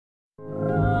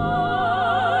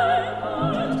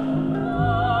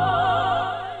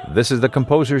This is the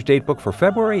Composer's Datebook for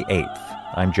February 8th.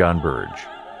 I'm John Burge.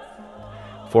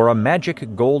 For a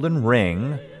magic golden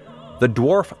ring, the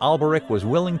dwarf Alberich was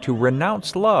willing to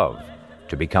renounce love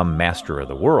to become master of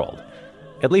the world.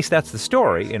 At least that's the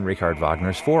story in Richard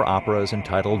Wagner's 4 operas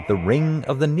entitled The Ring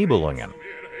of the Nibelungen,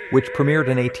 which premiered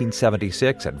in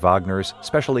 1876 at Wagner's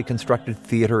specially constructed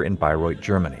theater in Bayreuth,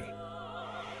 Germany.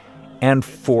 And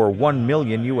for $1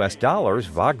 million,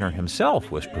 Wagner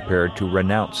himself was prepared to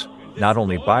renounce not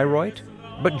only Bayreuth,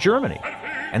 but Germany,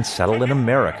 and settle in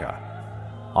America,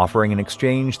 offering in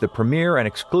exchange the premiere and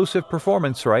exclusive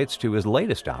performance rights to his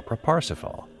latest opera,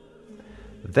 Parsifal.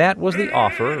 That was the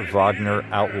offer Wagner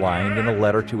outlined in a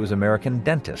letter to his American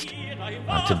dentist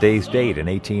on today's date in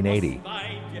 1880.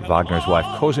 Wagner's wife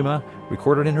Cosima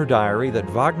recorded in her diary that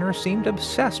Wagner seemed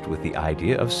obsessed with the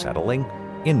idea of settling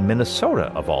in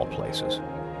Minnesota, of all places.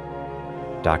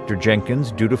 Dr.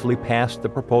 Jenkins dutifully passed the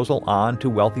proposal on to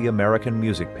wealthy American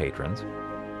music patrons,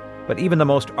 but even the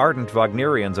most ardent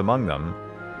Wagnerians among them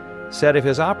said if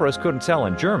his operas couldn't sell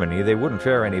in Germany, they wouldn't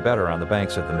fare any better on the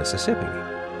banks of the Mississippi.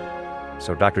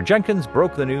 So Dr. Jenkins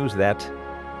broke the news that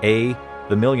A,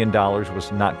 the $1 million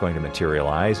was not going to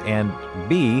materialize, and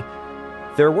B,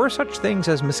 there were such things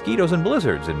as mosquitoes and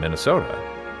blizzards in Minnesota.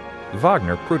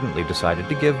 Wagner prudently decided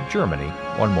to give Germany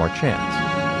one more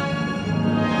chance.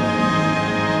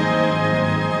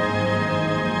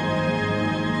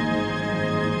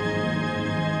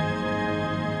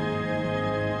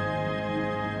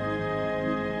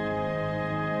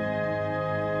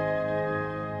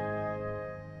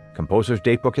 Composer's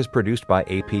Datebook is produced by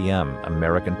APM,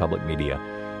 American Public Media,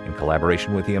 in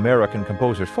collaboration with the American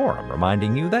Composers Forum,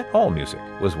 reminding you that all music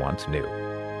was once new.